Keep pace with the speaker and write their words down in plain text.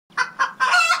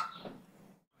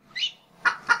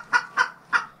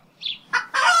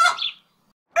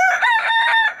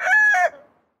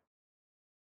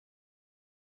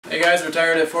guys,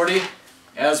 Retired at 40.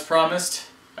 As promised,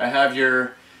 I have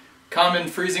your common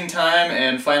freezing time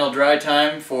and final dry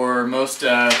time for most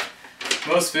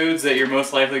foods that you're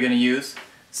most likely going to use.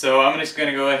 So I'm just going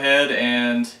to go ahead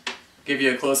and give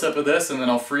you a close-up of this, and then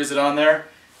I'll freeze it on there.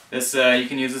 This you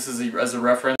can use this as a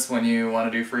reference when you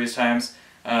want to do freeze times.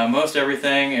 Most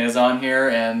everything is on here,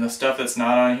 and the stuff that's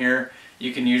not on here,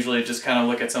 you can usually just kind of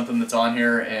look at something that's on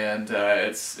here, and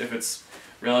if it's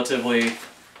relatively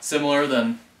similar,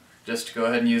 then just go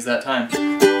ahead and use that time.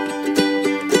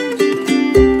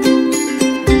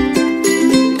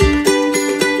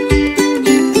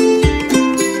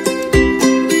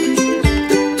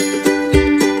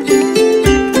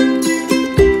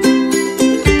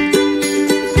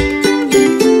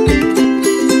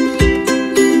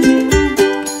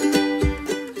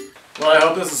 Well, I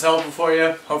hope this is helpful for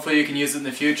you. Hopefully you can use it in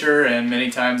the future and many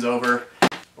times over.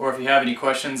 Or if you have any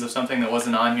questions of something that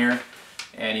wasn't on here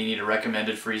and you need a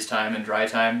recommended freeze time and dry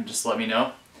time, just let me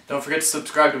know. Don't forget to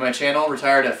subscribe to my channel,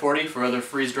 Retired at 40, for other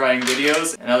freeze drying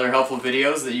videos and other helpful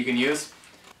videos that you can use.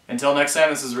 Until next time,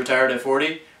 this is Retired at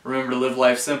 40. Remember to live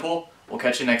life simple. We'll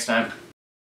catch you next time.